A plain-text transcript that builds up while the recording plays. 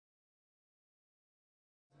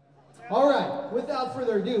All right, without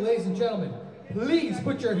further ado, ladies and gentlemen, please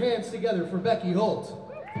put your hands together for Becky Holt.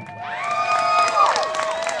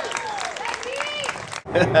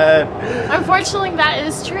 Unfortunately, that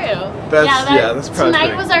is true. That's probably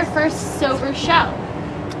tonight was our first sober show.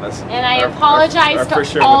 And I apologize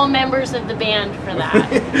to all members of the band for that.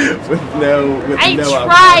 I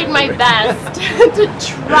tried my best to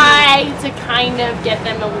try to kind of get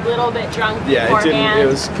them a little bit drunk beforehand. It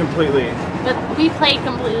was completely... But we played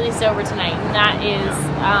completely sober tonight, and that is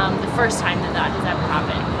the first time that has ever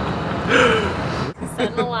happened.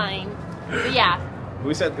 Setting the line. But yeah.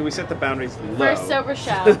 We set the boundaries low. First sober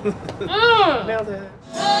show. Nailed it.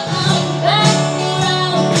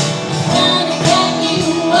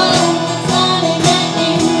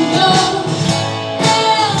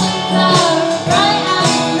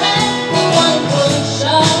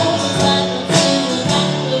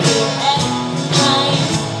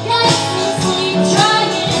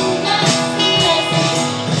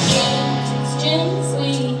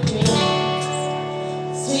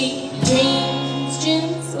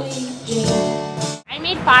 I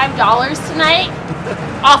made $5 tonight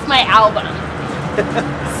off my album.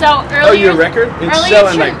 So earlier, oh, your record? It's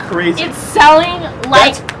selling like crazy. It's selling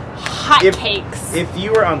like hotcakes. If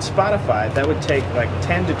you were on Spotify, that would take like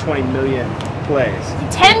 10 to 20 million plays.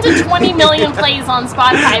 10 to 20 million plays on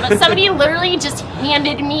Spotify, but somebody literally just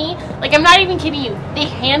handed me, like I'm not even kidding you, they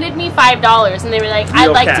handed me $5 and they were like, I'd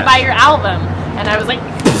like to buy your album. And I was like,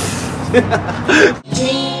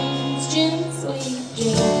 dreams, dreams, sweet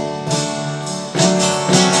dreams.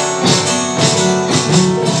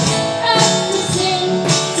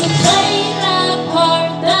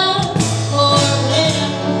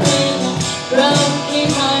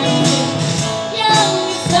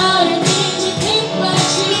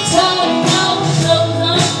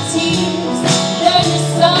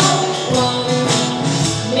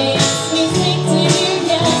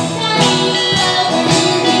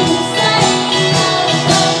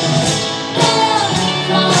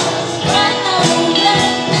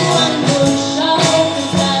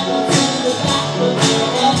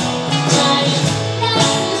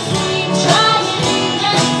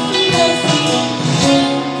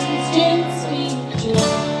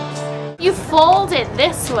 Fold it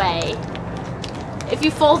this way. If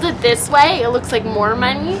you fold it this way, it looks like more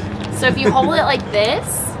money. So if you hold it like this,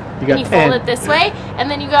 and you fold it this way,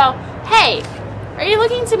 and then you go, hey, are you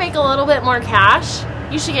looking to make a little bit more cash?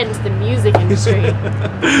 You should get into the music industry.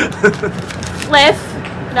 Flip,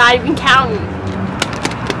 not even counting.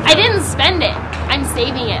 I didn't spend it. I'm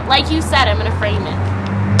saving it. Like you said, I'm gonna frame it.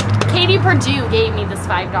 Katie Perdue gave me this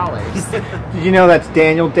 $5. Did you know that's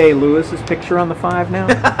Daniel Day-Lewis's picture on the 5 now?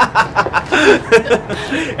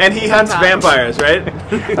 And he hunts vampires, right?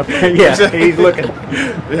 Yeah, he's looking.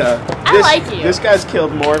 Yeah. I like you. This guy's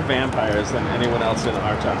killed more vampires than anyone else in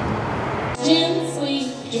our time. Sweet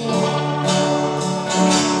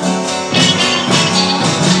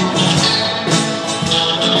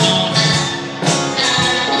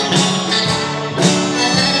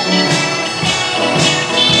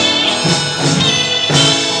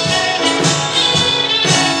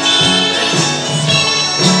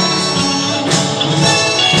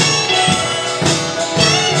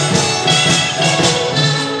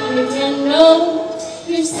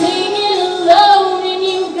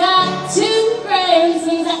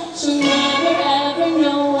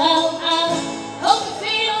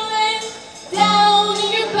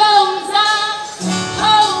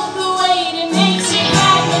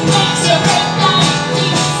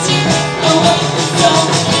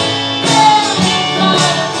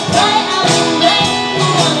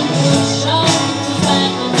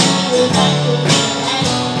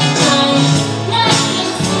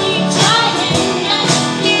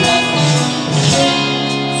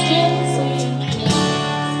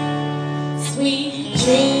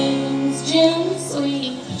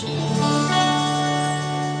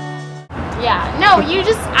Yeah, no,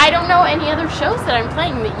 I don't know any other shows that I'm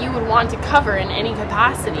playing that you would want to cover in any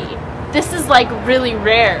capacity. This is like really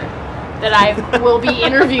rare that I will be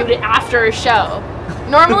interviewed after a show.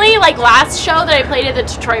 Normally, like last show that I played at the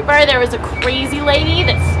Detroit bar, there was a crazy lady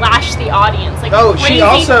that flashed the audience. Like a crazy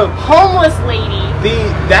homeless lady.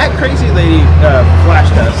 That crazy lady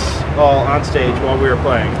flashed us all on stage while we were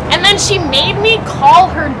playing. And then she made me call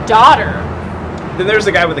her daughter. Then there's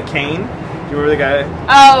the guy with the cane. You remember the guy?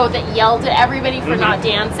 Oh, that yelled at everybody for not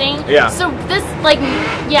dancing? Yeah. So this, like,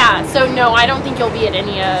 yeah, so no, I don't think you'll be at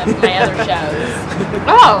any of my other shows.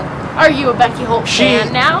 Oh, are you a Becky Holt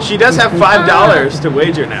fan now? She does have $5 to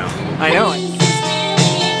wager now. I know.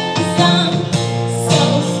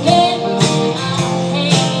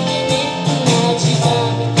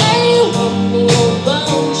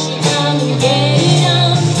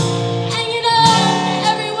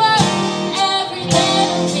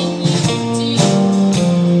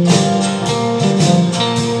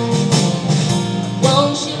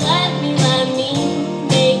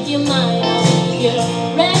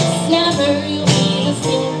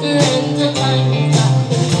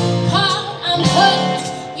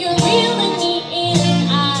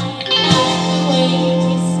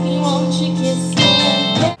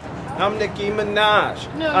 I'm Nicki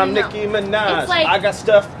Minaj. No, I'm no. Nicki Minaj. It's like- I got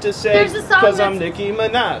stuff to say There's a song because I'm that's- Nicki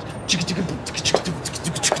Minaj.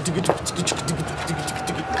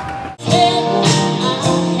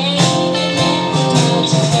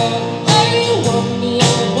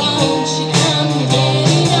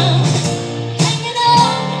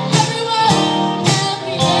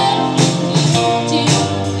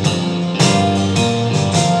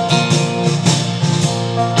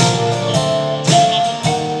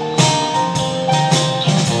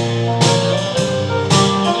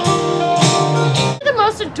 The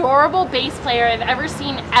most adorable bass player I've ever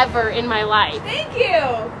seen ever in my life. Thank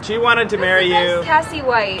you. She wanted to marry you. Cassie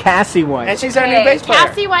White. Cassie White. And she's our Okay. new bass player.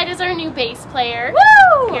 Cassie White is our new bass player.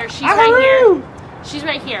 Woo! Here, she's right here. She's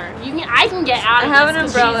right here. You can, I can get out I of have an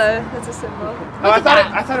this 'cause umbrella. That's a symbol. Oh, Look at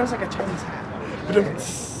that. I thought it was like a Chinese hat.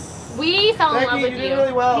 We fell in love Becky, with you you. did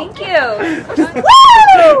really well. Thank you. Woo!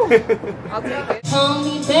 I'll take it. Call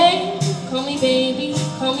me babe, call me baby,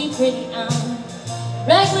 call me pretty. I'm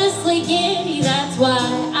recklessly giddy, that's why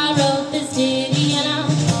I wrote this ditty. And I'm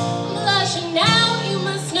blushing now, you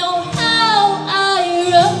must know how I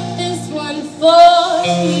wrote this one for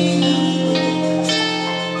you.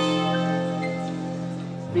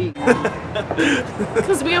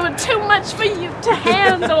 Because we were too much for you to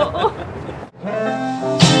handle.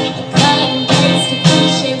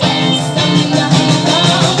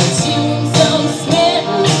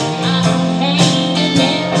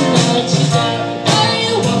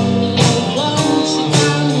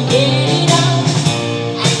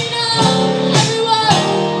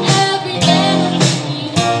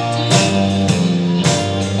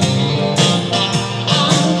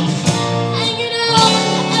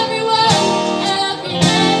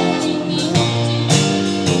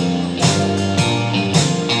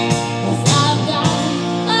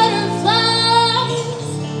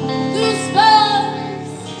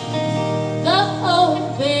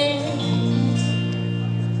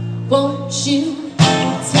 Won't you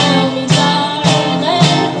tell me,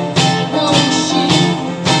 darling? Won't you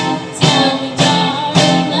tell me,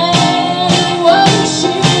 darling? Won't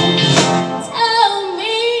you tell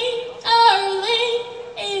me, darling?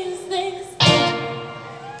 Is this?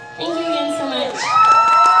 Thank you again so much.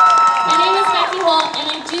 My name is Becky Holt, and I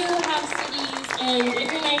do have CDs. And if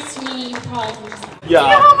you're nice to me, you probably can. You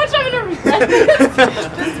know how much I'm gonna regret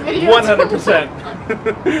this video? 100%.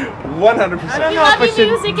 100%. We love you,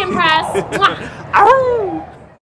 music and press. Mwah.